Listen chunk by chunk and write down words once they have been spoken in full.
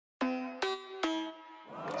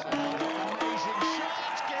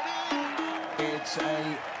It's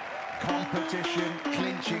a competition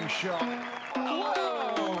clinching shot.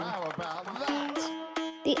 Whoa! How about that?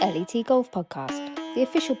 The LET Golf Podcast, the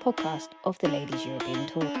official podcast of the Ladies European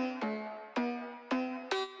Tour.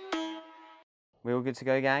 We all good to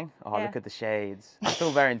go, gang? Oh, Yeah. look at the shades. I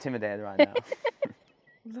feel very intimidated right now.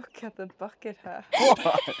 Look at the bucket hat.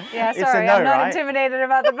 What? Yeah, It's a sorry, no, I'm not right? intimidated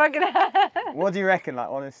about the bucket hat. What do you reckon? Like,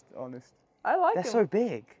 honest. I like They're them. so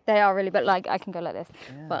big. They are really, but like I can go like this,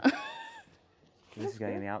 Yeah. but This is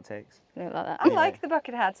going in the outtakes. like that. I like the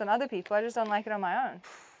bucket hats on other people, I just don't like it on my own.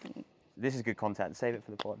 This is good content. Save it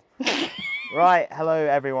for the pod. Right, hello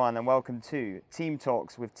everyone, and welcome to Team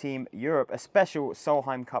Talks with Team Europe, a special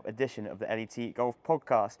Solheim Cup edition of the LET Golf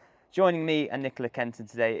Podcast. Joining me and Nicola Kenton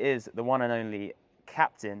today is the one and only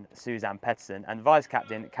captain Suzanne Pettersson and vice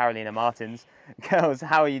captain Carolina Martins. Girls,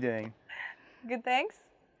 how are you doing? Good, thanks.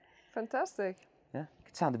 Fantastic. Yeah, you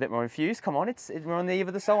could sound a bit more infused. Come on, we're on the eve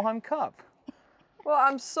of the Solheim Cup. Well,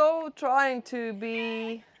 I'm so trying to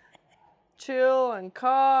be chill and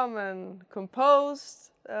calm and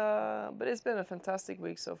composed, but it's been a fantastic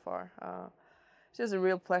week so far. It's just a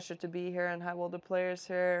real pleasure to be here and have all the players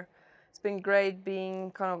here. It's been great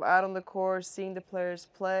being kind of out on the course, seeing the players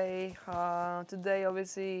play. Today,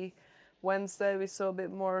 obviously, Wednesday, we saw a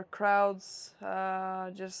bit more crowds.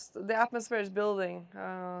 Just the atmosphere is building,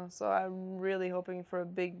 so I'm really hoping for a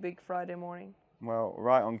big Friday morning. Well,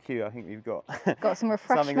 right on cue, I think we've got Got some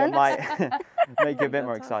something that refreshments. might make you a bit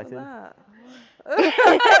more Time for excited. that.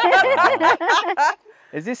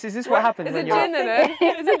 Is this what happens Is when it you're gin in it?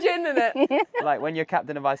 Is it gin in it? like when you're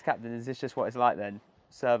captain and vice captain? Is this just what it's like then?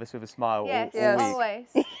 Service with a smile Yes, all Yes. week. always.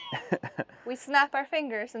 We snap our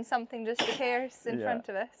fingers and something just appears in Yeah. front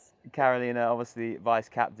of us. Carolina, obviously vice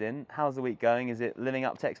captain. How's the week going? Is it living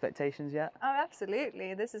up to expectations yet? Oh,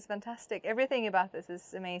 absolutely. This is fantastic. Everything about this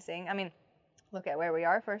is amazing. I mean, look at where we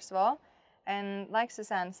are, first of all. And like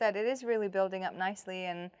Suzanne said, it is really building up nicely,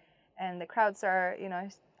 and the crowds are,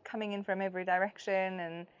 coming in from every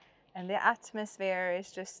direction, and the atmosphere is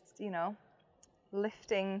just,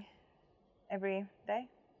 lifting every day.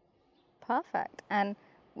 Perfect. And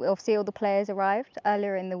obviously all the players arrived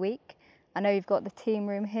earlier in the week. I know you've got the team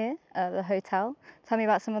room here at the hotel. Tell me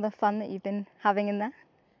about some of the fun that you've been having in there.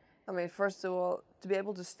 I mean, first of all, to be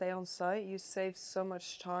able to stay on site, you save so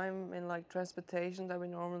much time in like transportation that we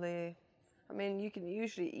normally. I mean, you can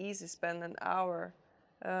usually easily spend an hour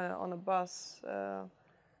on a bus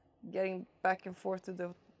getting back and forth to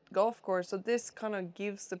the golf course. So this kind of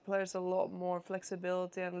gives the players a lot more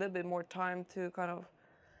flexibility and a little bit more time to kind of,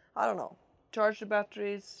 I don't know, charge the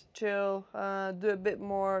batteries, chill, do a bit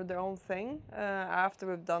more their own thing after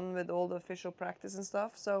we've done with all the official practice and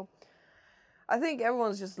stuff. So I think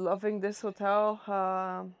everyone's just loving this hotel.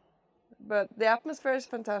 But the atmosphere is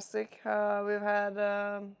fantastic. We've had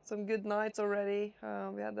some good nights already.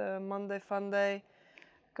 We had a Monday fun day,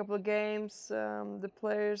 a couple of games. The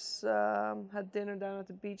players had dinner down at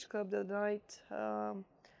the beach club the other night.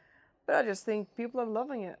 But I just think people are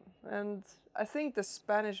loving it. And I think the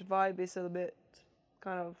Spanish vibe is a bit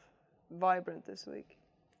kind of vibrant this week.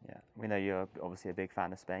 Yeah, we know you're obviously a big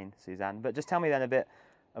fan of Spain, Suzanne. But just tell me then a bit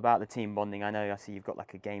about the team bonding. I see you've got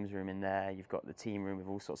like a games room in there. You've got the team room with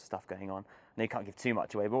all sorts of stuff going on. I know you can't give too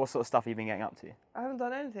much away, but what sort of stuff have you been getting up to? I haven't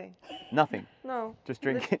done anything. Nothing. No. Just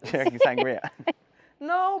drinking sangria.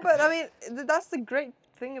 No, but I mean, that's the great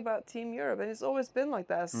thing about Team Europe, and it's always been like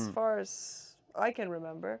that as far as I can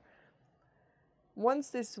remember. Once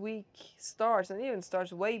this week starts, and even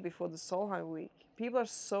starts way before the Solheim week, people are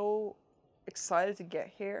so excited to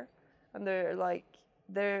get here, and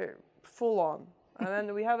they're full on. And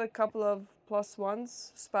then we have a couple of plus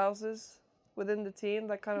ones, spouses within the team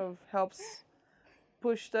that kind of helps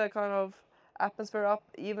push the kind of atmosphere up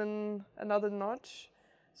even another notch.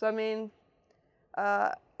 So I mean,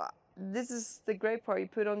 this is the great part. You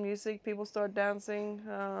put on music, people start dancing.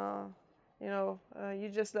 You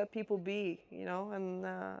just let people be, and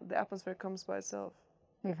the atmosphere comes by itself.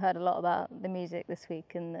 We've heard a lot about the music this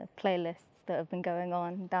week and the playlists that have been going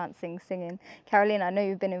on, dancing, singing. Carolina, I know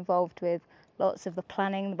you've been involved with lots of the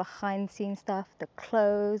planning, the behind-the-scenes stuff, the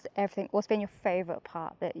clothes, everything. What's been your favourite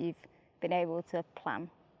part that you've been able to plan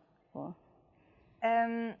for?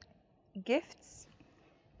 Gifts,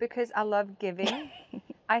 because I love giving.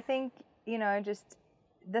 I think, just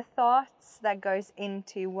the thoughts that goes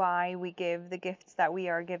into why we give the gifts that we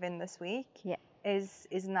are given this week is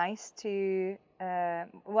nice to,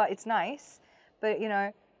 it's nice, but,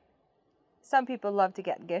 some people love to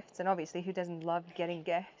get gifts, and obviously who doesn't love getting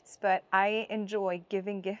gifts, but I enjoy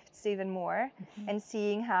giving gifts even more and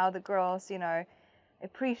seeing how the girls,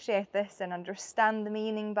 appreciate this and understand the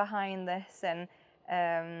meaning behind this, and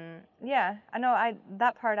Yeah, I know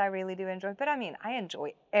that part I really do enjoy. But I mean, I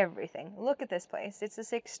enjoy everything. Look at this place. It's a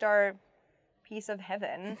 6-star piece of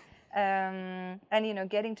heaven. And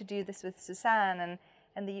getting to do this with Suzanne and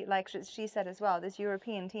like she said as well, this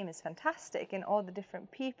European team is fantastic, and all the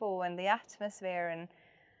different people and the atmosphere, and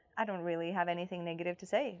I don't really have anything negative to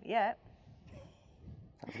say yet.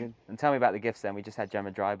 Sounds good. And tell me about the gifts then. We just had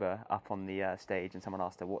Gemma Dryber up on the stage, and someone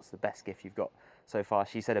asked her, what's the best gift you've got so far?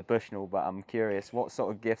 She said a Bushnell, but I'm curious, what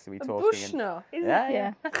sort of gifts are we talking? Bushnell?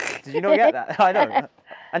 Yeah. Did you not get that? I know.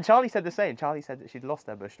 And Charlie said the same. Charlie said that she'd lost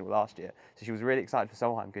her Bushnell last year, so she was really excited for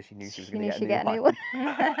Solheim because she knew she was going to get a new one.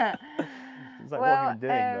 It's like, what have you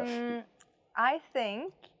been doing? I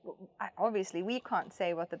think, obviously, we can't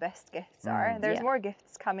say what the best gifts are. There's more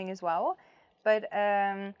gifts coming as well, but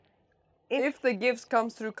if the gifts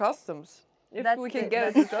comes through customs, if we can get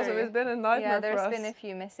it through customs, it's been a nightmare for us. Yeah, there's been a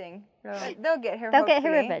few missing. Yeah. They'll get here. They'll get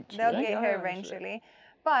here eventually. They'll get here eventually.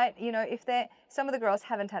 But if some of the girls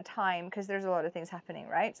haven't had time because there's a lot of things happening,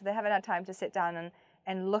 right? So they haven't had time to sit down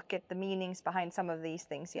and look at the meanings behind some of these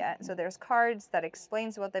things yet. So there's cards that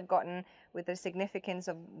explains what they've gotten with the significance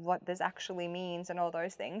of what this actually means and all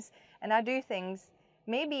those things. And I do things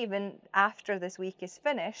maybe even after this week is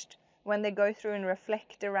finished, when they go through and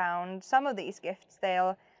reflect around some of these gifts,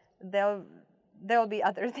 there'll be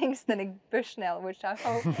other things than a Bushnell, which I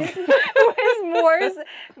hope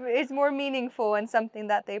is more meaningful and something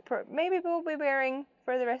that they maybe will be wearing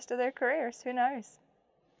for the rest of their careers. Who knows?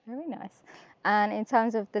 Very nice. And in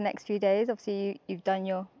terms of the next few days, obviously you've done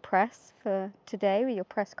your press for today with your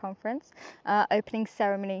press conference. Opening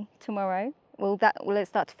ceremony tomorrow. Will it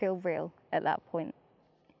start to feel real at that point?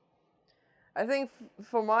 I think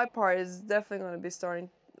for my part, it's definitely going to be starting.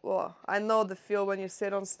 Well, I know the feel when you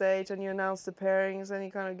sit on stage and you announce the pairings and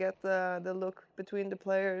you kind of get the look between the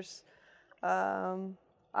players. I'm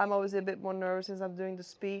obviously a bit more nervous since I'm doing the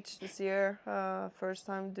speech this year, first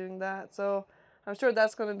time doing that. So I'm sure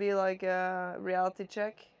that's going to be like a reality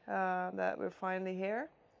check that we're finally here.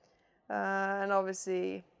 And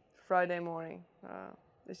obviously Friday morning,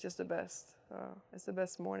 it's just the best. It's the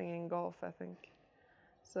best morning in golf, I think.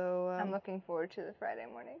 So I'm looking forward to the Friday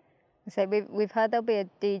morning. So we've heard there'll be a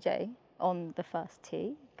DJ on the first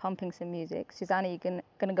tee, pumping some music. Susanne, are you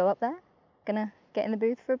gonna go up there? Gonna get in the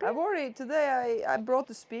booth for a bit? Today I brought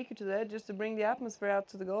the speaker today just to bring the atmosphere out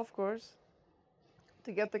to the golf course,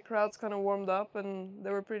 to get the crowds kind of warmed up, and they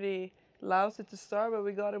were pretty lousy to start, but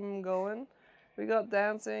we got them going. We got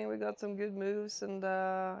dancing, we got some good moves, and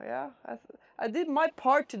I did my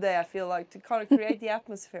part today. I feel like to kind of create the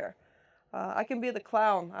atmosphere. I can be the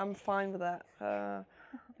clown. I'm fine with that.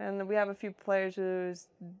 And we have a few players who's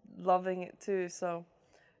loving it too. So,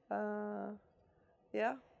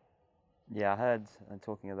 yeah. Yeah, I heard, and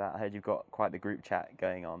talking of that, I heard you've got quite the group chat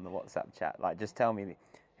going on, the WhatsApp chat. Like, just tell me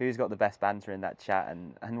who's got the best banter in that chat,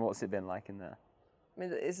 and what's it been like in there? I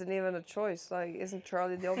mean, it isn't even a choice. Like, isn't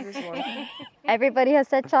Charlie the obvious one? Everybody has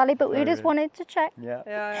said Charlie, but we just wanted to check. Yeah.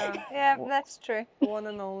 Yeah, that's true. The one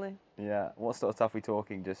and only. Yeah. What sort of stuff are we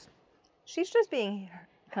talking? She's just being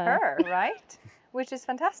her, right? Which is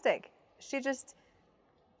fantastic.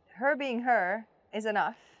 Her being her is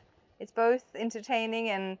enough. It's both entertaining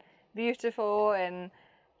and beautiful and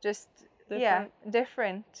just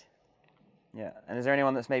different. Yeah, and is there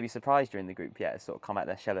anyone that's maybe surprised you in the group yet, sort of come out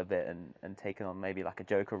their shell a bit and taken on maybe like a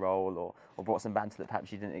joker role or brought some banter that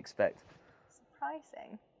perhaps you didn't expect?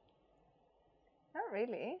 Surprising? Not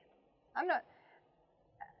really. I'm not.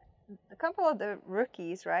 A couple of the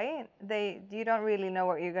rookies, right? You don't really know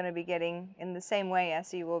what you're going to be getting in the same way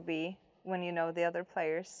as you will be when you know the other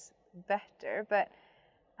players better. But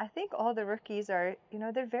I think all the rookies are,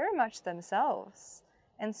 they're very much themselves.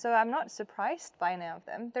 And so I'm not surprised by any of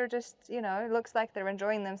them. They're just, it looks like they're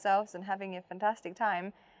enjoying themselves and having a fantastic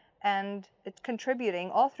time. And it's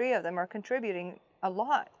contributing, all three of them are contributing a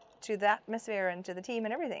lot to the atmosphere and to the team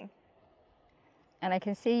and everything. And I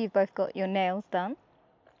can see you've both got your nails done,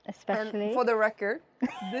 especially. And for the record,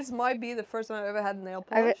 this might be the first time I've ever had nail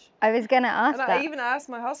polish. I was going to ask and that. I even asked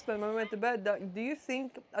my husband when we went to bed, do you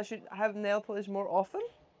think I should have nail polish more often?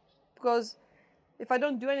 Because if I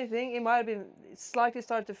don't do anything, it might have been slightly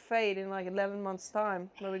start to fade in like 11 months'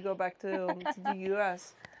 time when we go back to the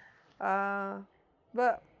US.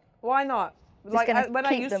 But why not? Like when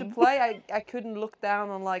I used to play, I couldn't look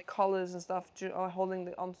down on like collars and stuff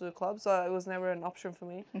holding onto the club, so it was never an option for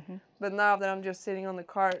me. Mm-hmm. But now that I'm just sitting on the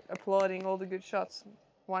cart applauding all the good shots,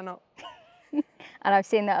 why not? And I've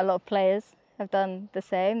seen that a lot of players have done the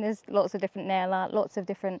same. There's lots of different nail art, lots of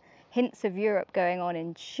different hints of Europe going on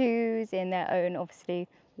in shoes, in their own, obviously,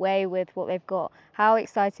 way with what they've got. How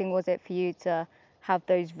exciting was it for you to have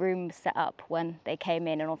those rooms set up when they came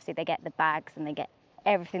in, and obviously they get the bags and they get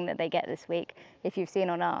everything that they get this week. If you've seen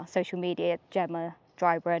on our social media, Gemma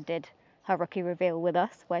Drybread did her rookie reveal with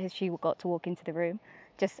us, where she got to walk into the room.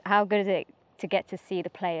 Just how good is it to get to see the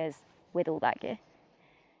players with all that gear?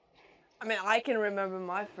 I mean, I can remember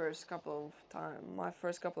my first couple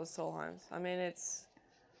of Solheims. I mean, it's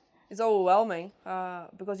overwhelming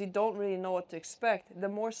because you don't really know what to expect. The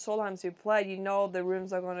more Solheims you play, you know the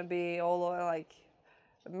rooms are going to be all like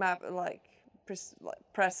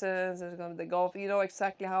presence. There's going to be the golf. You know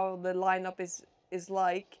exactly how the lineup is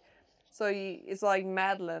like. So it's like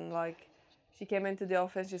Madeline. Like she came into the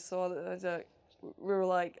office, she saw we were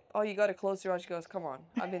like, oh, you got to close your eyes. She goes, come on,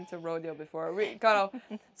 I've been to rodeo before.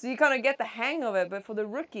 So you kind of get the hang of it. But for the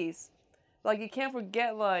rookies, like you can't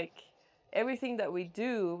forget like everything that we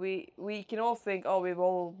do. We can all think, oh, we've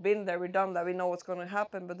all been there, we've done that, we know what's going to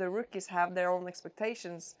happen. But the rookies have their own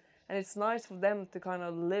expectations, and it's nice for them to kind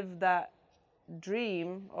of live that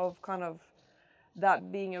dream of kind of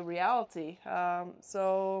that being a reality. Yeah,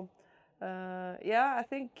 I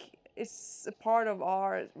think it's a part of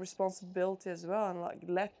our responsibility as well, and like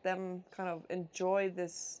let them kind of enjoy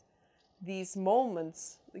these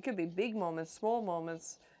moments. It could be big moments, small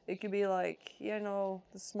moments. It could be like, you know,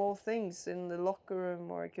 the small things in the locker room,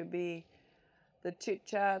 or it could be the chit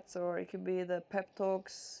chats, or it could be the pep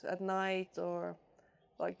talks at night, or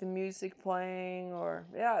like the music playing, or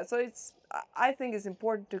yeah. So I think it's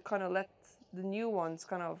important to kind of let the new ones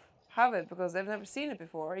kind of have it, because they've never seen it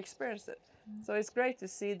before or experienced it. So it's great to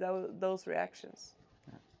see those reactions.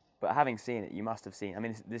 But having seen it, you must have seen, I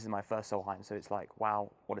mean, this is my first Solheim, so it's like, wow,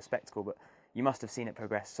 what a spectacle. But you must have seen it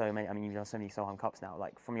progress so many, I mean, you've done so many Solheim Cups now.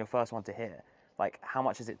 Like, from your first one to here, like, how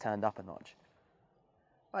much has it turned up a notch?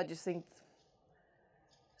 I just think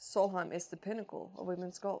Solheim is the pinnacle of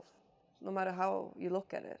women's golf, no matter how you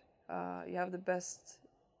look at it. You have the best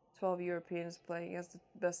 12 Europeans playing against the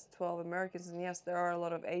best 12 Americans, and yes, there are a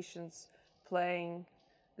lot of Asians playing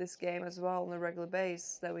this game as well on a regular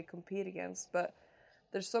basis that we compete against, but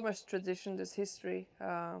there's so much tradition, there's history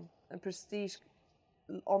and prestige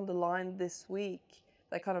on the line this week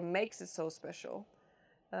that kind of makes it so special.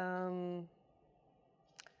 So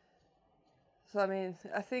I mean,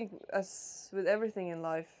 I think as with everything in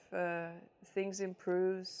life, things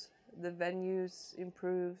improves, the venues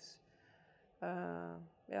improves,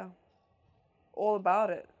 yeah, all about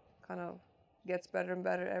it kind of gets better and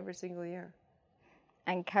better every single year.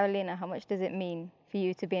 And Carolina, how much does it mean for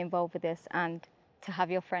you to be involved with this and to have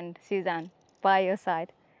your friend Suzanne by your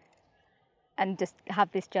side and just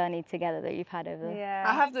have this journey together that you've had over? Yeah.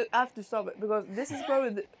 I have to stop it, because this is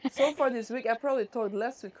probably so far this week I probably talked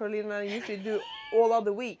less with Carolina than I usually do all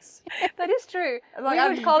other weeks. That is true. Like,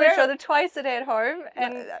 we would call each other twice a day at home,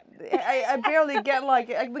 and I barely get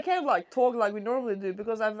we can't like talk like we normally do,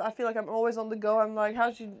 because I feel like I'm always on the go. I'm like,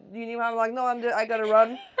 do you need? I'm like, no, I gotta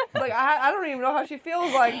run. Like I don't even know how she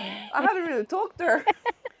feels. Like I haven't really talked to her.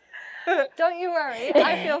 Don't you worry,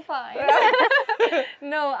 I feel fine.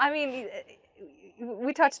 No, I mean,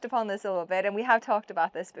 we touched upon this a little bit, and we have talked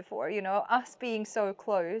about this before. You know, us being so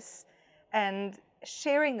close and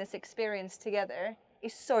sharing this experience together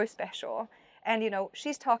is so special. And, you know,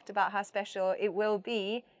 she's talked about how special it will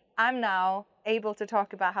be. I'm now able to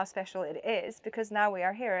talk about how special it is, because now we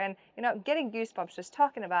are here. And, you know, getting goosebumps just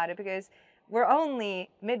talking about it, because we're only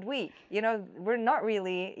midweek. You know, we're not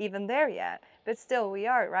really even there yet, but still we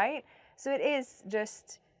are, right? So it is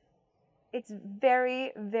just, it's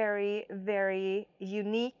very, very, very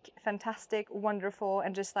unique, fantastic, wonderful,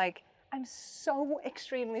 and just like, I'm so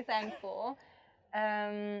extremely thankful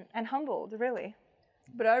and humbled, really.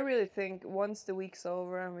 But I really think once the week's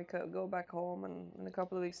over and we could go back home, and in a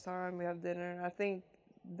couple of weeks' time we have dinner, I think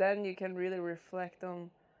then you can really reflect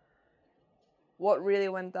on what really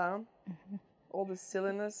went down, all the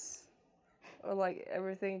silliness, or like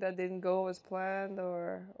everything that didn't go as planned,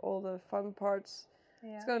 or all the fun parts.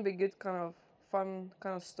 Yeah. It's going to be a good kind of fun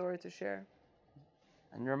kind of story to share.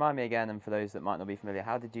 And remind me again, and for those that might not be familiar,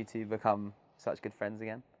 how did you two become such good friends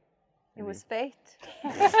again? It was fate.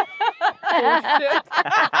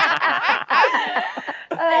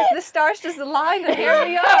 The stars just aligned, and here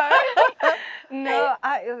we are. No,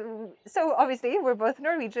 so obviously we're both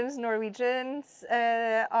Norwegians. Norwegians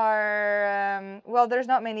are, well, there's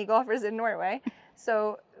not many golfers in Norway.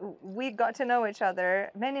 So we got to know each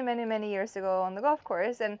other many, many, many years ago on the golf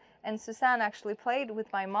course. And Suzanne actually played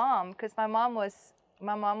with my mom, because my mom was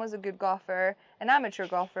a good golfer, an amateur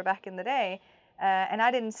golfer back in the day. And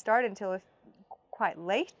I didn't start until quite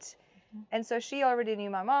late. And so she already knew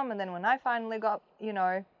my mom. And then when I finally got, you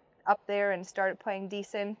know, up there and started playing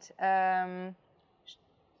decent,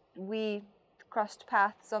 we crossed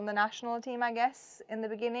paths on the national team, I guess, in the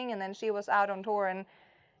beginning, and then she was out on tour and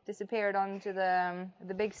disappeared onto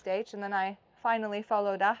the big stage, and then I finally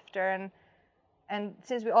followed after, and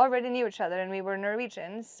since we already knew each other and we were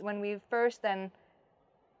Norwegians, when we first then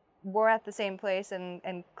were at the same place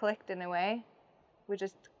and clicked in a way, we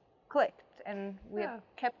just clicked, and we have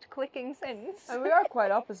kept clicking since. And we are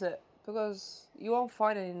quite opposite, because you won't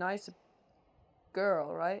find any nicer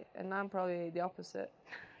girl, right? And I'm probably the opposite.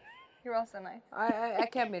 You're also nice. I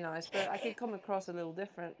can be nice, but I can come across a little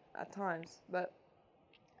different at times. But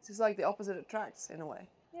it's just like the opposite attracts in a way.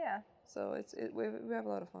 Yeah. So we have a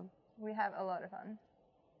lot of fun. We have a lot of fun.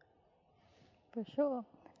 For sure.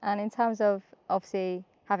 And in terms of obviously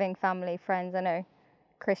having family, friends, I know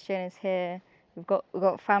Christian is here. We've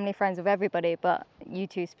got family, friends with everybody, but you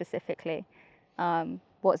two specifically.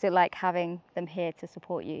 What's it like having them here to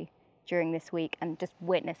support you during this week and just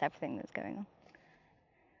witness everything that's going on?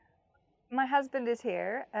 My husband is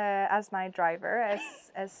here as my driver,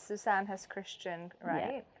 as Suzanne has Christian,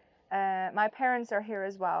 right? Yeah. My parents are here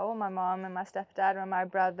as well. My mom and my stepdad and my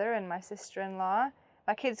brother and my sister-in-law.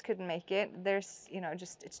 My kids couldn't make it. There's,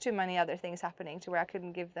 it's too many other things happening to where I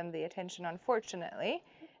couldn't give them the attention, unfortunately.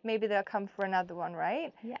 Maybe they'll come for another one,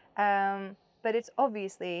 right? Yeah. But it's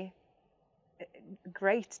obviously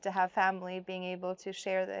great to have family being able to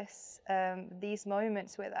share these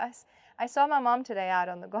moments with us. I saw my mom today out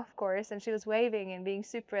on the golf course, and she was waving and being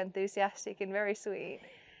super enthusiastic and very sweet.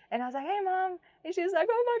 And I was like, "Hey, Mom." And she was like,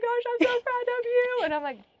 "Oh my gosh, I'm so proud of you." And I'm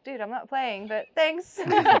like, "Dude, I'm not playing, but thanks."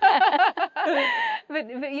 but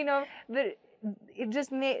it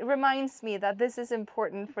just reminds me that this is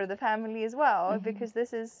important for the family as well, because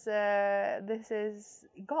this is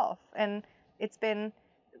golf, and it's been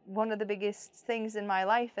one of the biggest things in my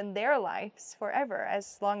life and their lives forever,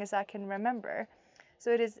 as long as I can remember.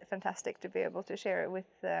 So it is fantastic to be able to share it with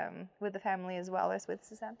the family as well as with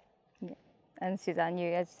Suzanne. Yeah. And Suzanne,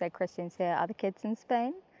 as you said, Christian's here. Are the kids in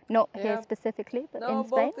Spain? Not here specifically, but in Spain? No,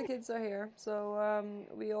 both the kids are here. So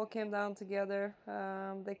we all came down together.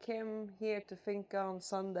 They came here to Finca on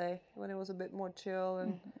Sunday when it was a bit more chill,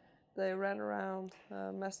 and they ran around,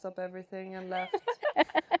 messed up everything, and left.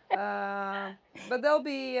 But they'll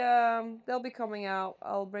be coming out.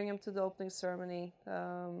 I'll bring them to the opening ceremony.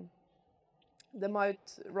 They might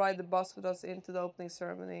ride the bus with us into the opening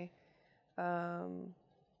ceremony.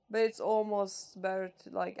 But it's almost better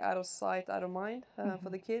to out of sight, out of mind for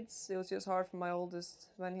the kids. It was just hard for my oldest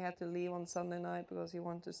when he had to leave on Sunday night because he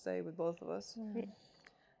wanted to stay with both of us.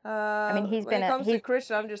 I mean, when it comes to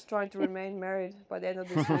Christian, I'm just trying to remain married by the end of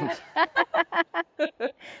this week.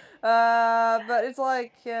 But it's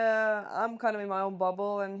like I'm kind of in my own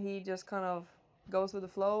bubble, and he just kind of goes with the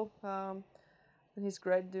flow. And he's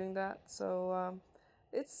great doing that. So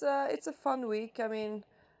it's a fun week. I mean,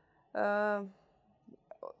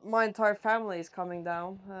 my entire family is coming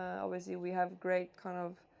down. Obviously, we have great kind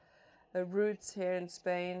of roots here in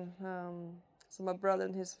Spain. So my brother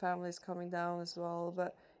and his family is coming down as well.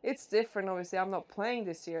 But it's different, obviously. I'm not playing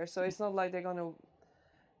this year, so it's not like they're going to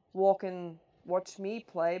walk and watch me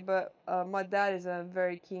play. But my dad is a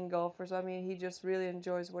very keen golfer, so I mean, he just really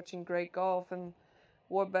enjoys watching great golf, and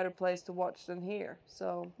what better place to watch than here?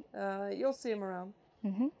 So you'll see him around. I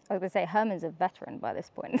was going to say, Herman's a veteran by this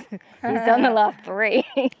point. He's done the last 3.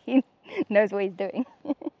 He knows what he's doing.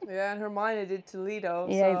 Yeah, and Hermione did Toledo.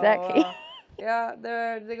 Yeah, so, exactly. Yeah,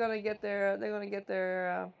 they're gonna get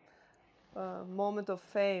their moment of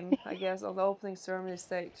fame, I guess, on the opening ceremony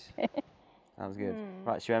stage. Sounds good.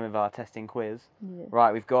 Right, should we end with our testing quiz? Yeah.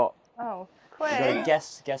 Right, we've got quiz. We've got a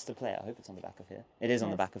guess the player. I hope it's on the back of here. It is on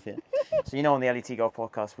the back of here. So on the LET Golf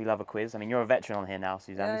Podcast, we love a quiz. I mean, you're a veteran on here now,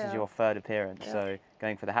 Suzanne. This is your 3rd appearance. Yeah. So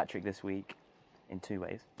going for the hat-trick this week in 2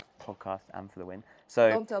 ways, podcast and for the win. So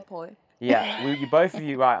don't tell Polly. Yeah, both of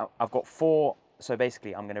you, right, I've got 4. So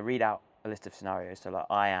basically, I'm going to read out a list of scenarios. So like,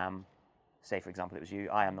 I am, say for example, it was you.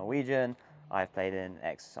 I am Norwegian. I've played in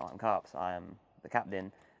X Solheim Cups. I am the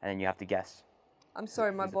captain. And then you have to guess. I'm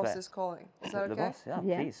sorry, my boss is calling. Is that okay? The boss? Yeah,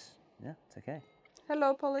 please. Yeah, it's okay.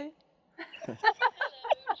 Hello, Polly. Hello, just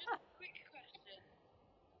a quick question.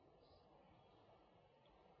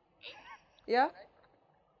 Yeah? I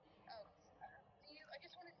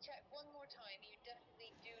just wanted to check one more time. You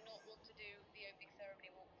definitely do not want to do the opening ceremony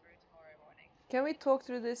walkthrough tomorrow morning. Can we talk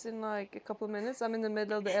through this in like a couple of minutes? I'm in the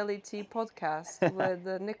middle of the LET podcast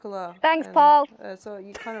with Nicola. Thanks, Paul. So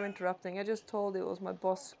you're kind of interrupting. I just told it was my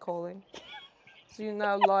boss calling. So you're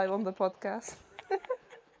now live on the podcast.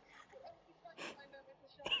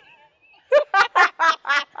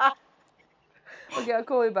 Okay, I'll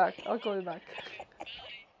call you back.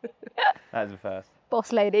 That was the first.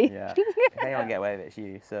 Boss lady. Yeah. If anyone get away with it, it's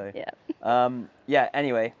you. So. Yeah. Yeah.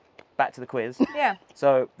 Anyway, back to the quiz. Yeah.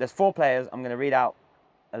 So there's 4 players. I'm going to read out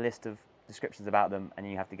a list of descriptions about them, and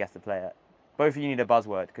you have to guess the player. Both of you need a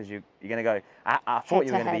buzzword because you're going to go. I thought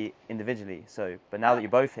you were going to be individually. So, but now that you're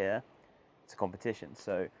both here, it's a competition.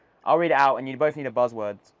 So I'll read it out, and you both need a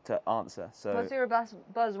buzzword to answer. So. What's your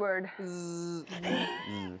buzzword?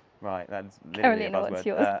 Right, that's literally Carolina, a buzzword. what's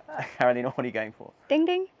yours? Carolina, what are you going for? Ding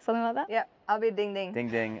ding, something like that. Yeah, I'll be ding ding. Ding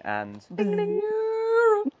ding and Ding ding.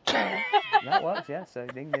 that works, yeah. So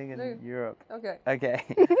ding ding and Europe. Okay. Okay.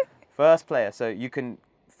 First player. So you can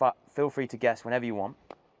feel free to guess whenever you want.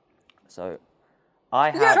 So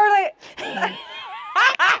I have. Charlie.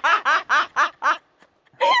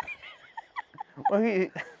 Well,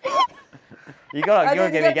 you gotta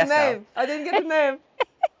give me a guess now. I didn't get the name.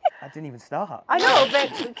 I didn't even start. I know,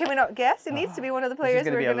 but can we not guess? It needs to be one of the players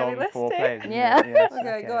This is we're going to going be a to be long 4 listing. players. isn't it? Yeah. Yes,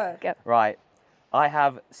 Okay, go ahead. Go. Right. I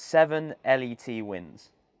have 7 LET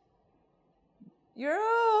wins.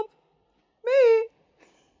 Europe. Me.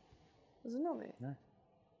 Was it not me? No.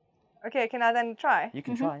 Okay, can I then try? You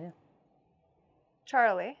can try, yeah.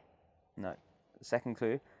 Charlie. No. Second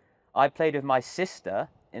clue. I played with my sister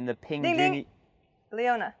in the Ping Ding, Junior. ding.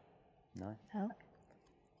 Leona. No. Oh.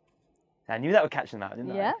 I knew that would catch them out,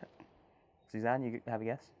 didn't Yeah. I? Suzanne, you have a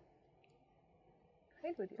guess?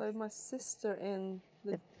 Played my sister in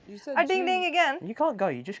the. You said. Ding ding again. You can't go.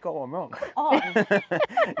 You just got one wrong. Oh.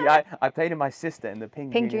 Yeah, I played with my sister in the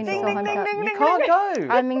Ping Junior Solheim Solheim Cup. Cup. You can't go.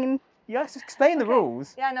 I mean, You have to explain the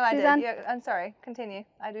rules. Yeah, no, I Suzanne? did. Yeah, I'm sorry. Continue.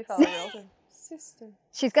 I do follow the rules. Sister.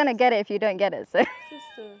 she's gonna get it if you don't get it. So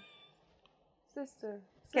Sister. Sister.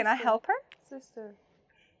 Can I help her? Sister.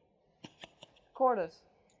 Cordis.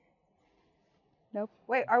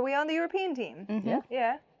 Wait, are we on the European team? Yeah.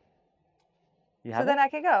 Yeah. You So have then it? I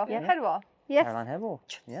can go. Yeah. Headwall. yes. Caroline Hevel.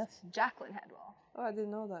 Yes. Jacqueline Headwall. Oh, I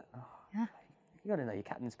didn't know that. You got to know your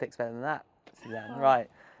captain's picks better than that, Suzanne. Right.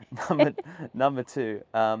 Number 2.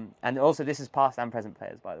 And also, this is past and present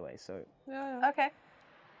players, by the way. So Yeah. Okay.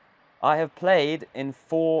 I have played in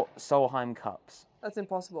 4 Solheim Cups. That's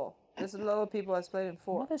impossible. There's a lot of people that's played in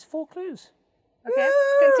 4. Well, there's 4 clues. Okay.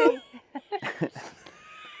 Continue.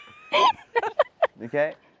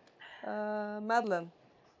 Okay. Madeline.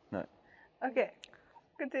 No. Okay.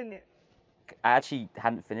 Continue. I actually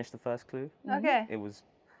hadn't finished the first clue. Okay. It was,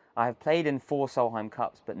 I have played in 4 Solheim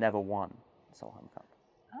Cups, but never won a Solheim Cup.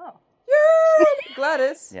 Oh.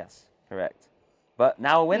 Gladys. Yes, correct. But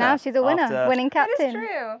now a winner. Now she's a winner, after- winning That is captain.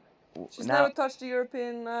 true. She's now- never touched the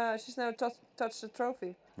European. She's never touched the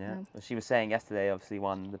trophy. Yeah. Well, she was saying yesterday, obviously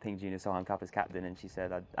won the Ping Junior Solheim Cup as captain, and she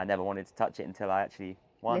said, I never wanted to touch it until I actually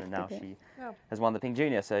won, and now Lifted it. she Yeah. has won the Ping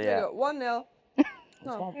Junior. So There yeah. you go. 1-0. It's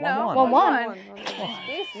No. one- No. 1-1. 1-1.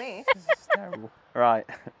 Excuse me. This is terrible. Right.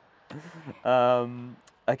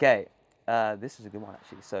 Okay. This is a good one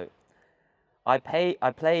actually. So, I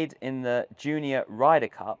played in the Junior Ryder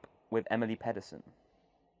Cup with Emily Pedersen.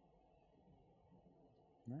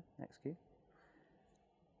 No, next cue.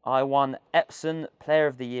 I won Epsom Player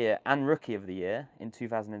of the Year and Rookie of the Year in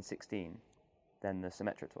 2016. Then the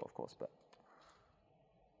Symmetra Tour, of course, but.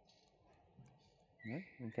 No?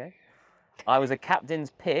 Okay. I was a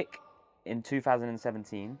captain's pick in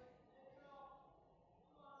 2017.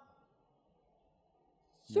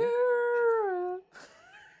 Europe.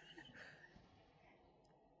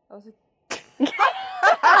 I was a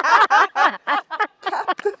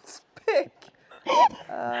captain's pick.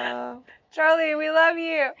 Charlie, we love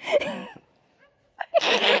you.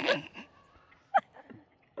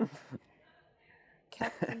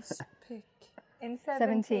 Captain's pick. In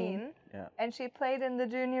 17. 17. Yeah. And she played in the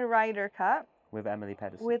Junior Ryder Cup With Emily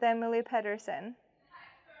Pedersen. with Emily Pedersen.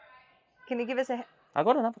 Can you give us a... I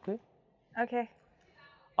got another clue. Okay.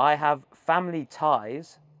 I have family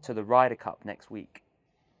ties to the Ryder Cup next week.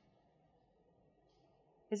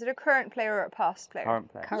 Is it a current player or a past player? Current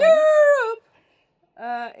player. Current. Europe.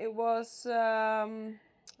 It was.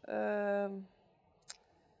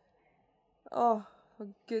 Oh, for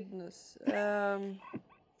goodness.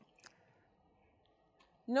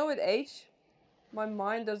 You know, with age, my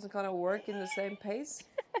mind doesn't kind of work in the same pace.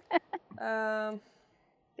 Ding,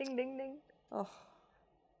 ding, ding. Oh,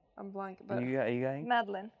 I'm blank. Are But you going?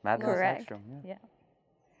 Madeline. Madeline Correct. Sedstrom, yeah.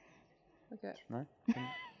 Yeah. okay. No?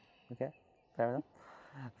 Okay, fair enough.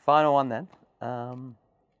 Final one then.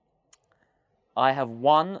 I have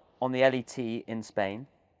won on the LET in Spain.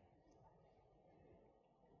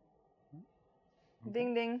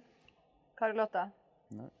 Ding, ding. Carlotta.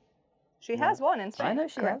 No. She has one in Spain. I know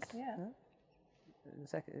she Correct. has. Yeah.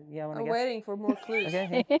 Second, yeah, I want to I'm guess. waiting for more clues.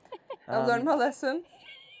 Okay, here. I've learned my lesson.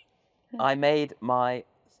 I made my,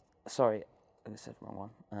 sorry, this is the wrong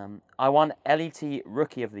one. I won LET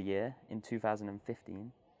Rookie of the Year in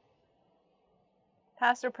 2015.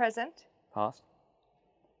 Past or present? Past.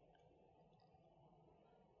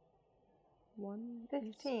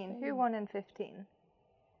 15. Who won in 15?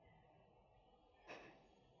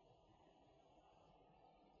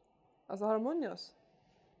 Alltså Harmonios.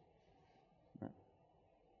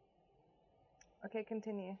 Okay,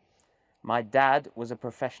 continue. My dad was a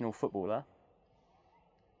professional footballer.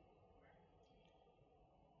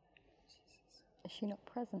 Is she not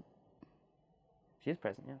present? She is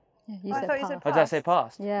present, yeah. Yeah, you I said thought you past. said Oh, did I say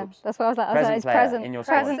past? Yeah, Whoops. that's what I was like. I was Present like, it's player present. in your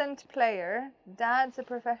squad. Present player. Dad's a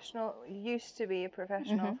professional, used to be a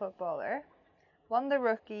professional footballer. Won the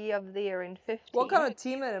Rookie of the Year in 15. What kind of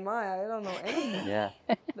teammate am I? I don't know anything. Yeah.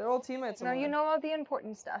 They're all teammates. No, you know all the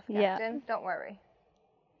important stuff, Yeah. Captain. Don't worry.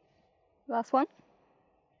 Last one.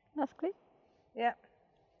 Last clue. Yeah.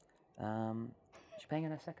 Is she playing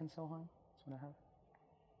in her second Solheim? That's what I have.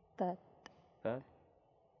 Third. Third?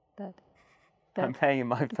 Third. I'm playing in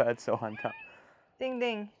my third Solheim Cup. Ding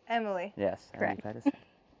ding. Emily. Yes. Emily Correct. played us.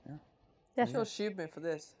 Yes. She'll shoot me for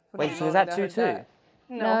this. For Wait, not so was knowing that her 2-2? dad.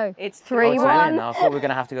 No, it's 3-1. 3-1. I thought we were going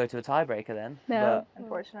to have to go to a tiebreaker then. No.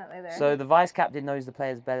 Unfortunately, there. So the vice captain knows the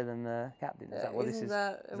players better than the captain. Is that what this Isn't is?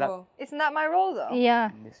 that, is that- well, Isn't that my role, though? Yeah.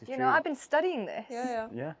 This is You true. know, I've been studying this. yeah.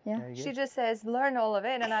 Yeah. Yeah. Very good. She just says, learn all of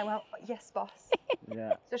it, and I went, yes, boss.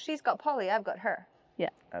 Yeah, So she's got Polly, I've got her.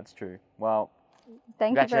 that's true. Well,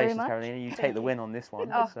 Thank you very congratulations, much. Carolina. You take the win on this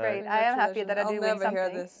one. Oh, so, great. I am happy that I do I'll win never hear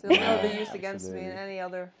something. this. It'll never Yeah, be used against me in absolutely. any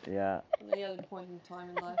Yeah, other point in time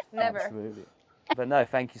in life. Never. absolutely. But no,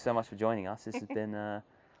 thank you so much for joining us. This has been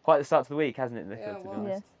quite the start to the week, hasn't it, Nicola, Yeah, to be well.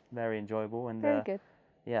 honest? Yes. Very enjoyable. And Very good.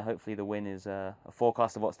 yeah, hopefully the win is a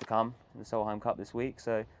forecast of what's to come in the Solheim Cup this week.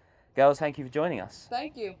 So, girls, thank you for joining us.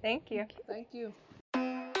 Thank you. Thank you. Thank you.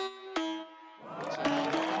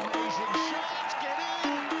 Amazing shot, get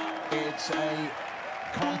in. It's a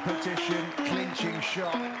competition clinching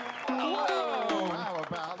shot. Whoa! How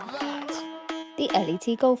about that? The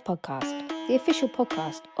LET Golf Podcast, the official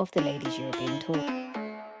podcast of the Ladies European Tour.